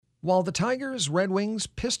While the Tigers, Red Wings,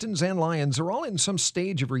 Pistons, and Lions are all in some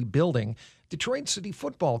stage of rebuilding, Detroit City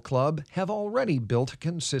Football Club have already built a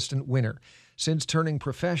consistent winner. Since turning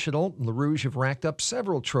professional, the Rouge have racked up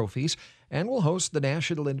several trophies and will host the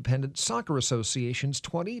National Independent Soccer Association's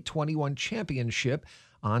 2021 championship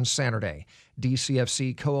on Saturday.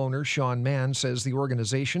 DCFC co-owner Sean Mann says the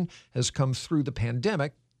organization has come through the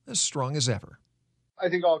pandemic as strong as ever. I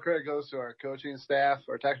think all credit goes to our coaching staff,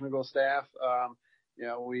 our technical staff.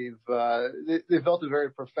 They've built a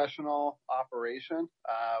very professional operation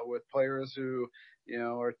with players who,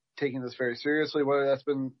 are taking this very seriously, whether that's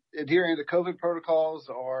been adhering to COVID protocols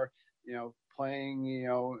or, playing,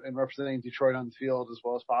 and representing Detroit on the field as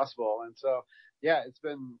well as possible. And so, yeah, it's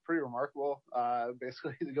been pretty remarkable,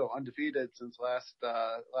 basically to go undefeated since last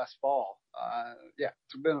fall.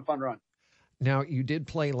 It's been a fun run. Now, you did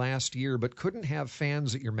play last year, but couldn't have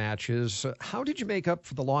fans at your matches. How did you make up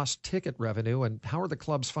for the lost ticket revenue, and how are the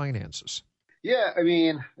club's finances?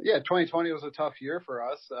 2020 was a tough year for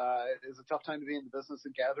us. It was a tough time to be in the business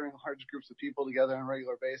of gathering large groups of people together on a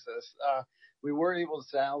regular basis. We were able to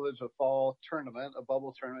salvage a fall tournament, a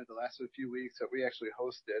bubble tournament that lasted a few weeks that we actually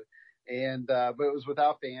hosted. But it was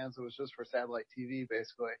without fans. It was just for satellite TV,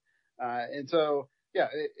 basically.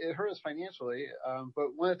 It hurt us financially.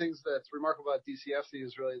 But one of the things that's remarkable about DCFC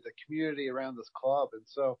is really the community around this club. And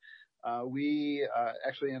so we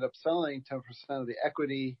actually end up selling 10% of the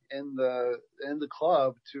equity in the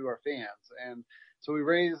club to our fans. And so we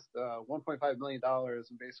raised $1.5 million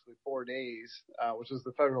in basically 4 days, which is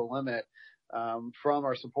the federal limit, from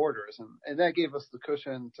our supporters. And that gave us the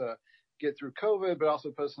cushion to get through COVID, but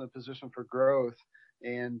also put us in a position for growth.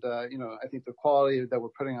 And, I think the quality that we're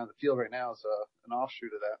putting on the field right now is an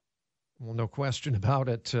offshoot of that. Well, no question about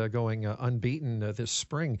it, going unbeaten this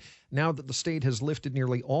spring. Now that the state has lifted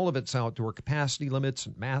nearly all of its outdoor capacity limits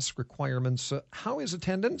and mask requirements, how is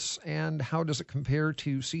attendance and how does it compare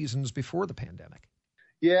to seasons before the pandemic?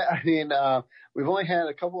 Yeah, we've only had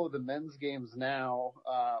a couple of the men's games now.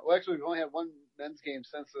 We've only had one men's game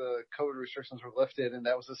since the COVID restrictions were lifted, and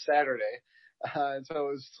that was a Saturday. And so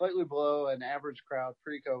it was slightly below an average crowd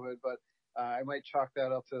pre-COVID, but I might chalk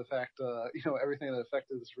that up to the fact, everything that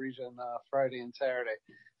affected this region Friday and Saturday.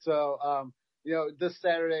 So, this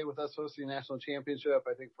Saturday with us hosting the national championship,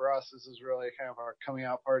 I think for us, this is really kind of our coming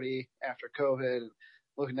out party after COVID and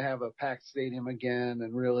looking to have a packed stadium again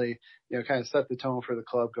and really, kind of set the tone for the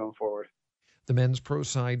club going forward. The men's pro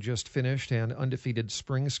side just finished an undefeated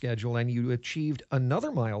spring schedule, and you achieved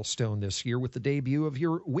another milestone this year with the debut of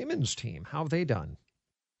your women's team. How have they done?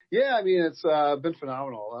 Yeah, it's been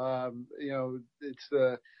phenomenal.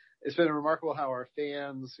 It's been remarkable how our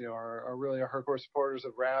fans, are really our hardcore supporters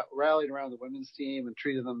have rallied around the women's team and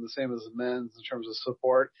treated them the same as the men's in terms of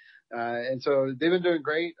support. And so they've been doing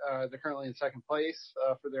great. They're currently in second place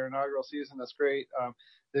for their inaugural season. That's great.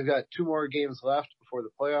 They've got 2 more games left before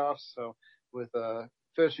the playoffs. So with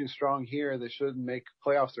finishing strong here, they should make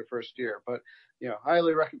playoffs their first year. But,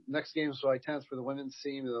 highly recommend next game is July 10th for the women's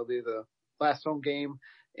team. It'll be the last home game.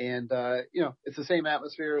 And, it's the same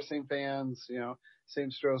atmosphere, same fans, same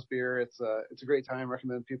Stroh's beer. It's a great time.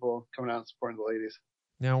 Recommend people coming out and supporting the ladies.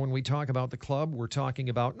 Now, when we talk about the club, we're talking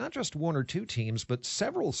about not just 1 or 2 teams, but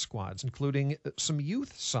several squads, including some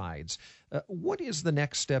youth sides. What is the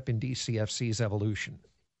next step in DCFC's evolution?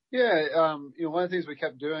 Yeah, one of the things we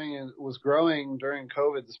kept doing was growing during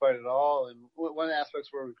COVID despite it all. And one of the aspects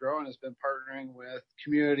where we've grown has been partnering with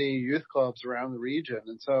community youth clubs around the region.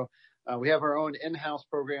 And so we have our own in-house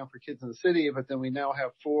program for kids in the city, but then we now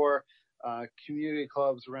have 4 community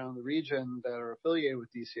clubs around the region that are affiliated with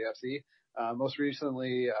DCFC. Most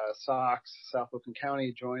recently, Sox, South Oakland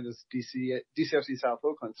County joined as DCFC South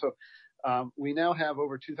Oakland. So we now have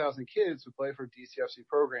over 2,000 kids who play for DCFC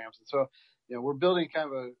programs. And so, we're building kind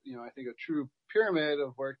of I think a true pyramid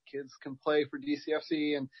of where kids can play for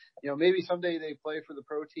DCFC. And, maybe someday they play for the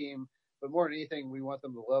pro team. But more than anything, we want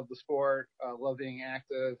them to love the sport, love being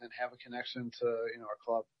active, and have a connection to, our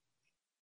club.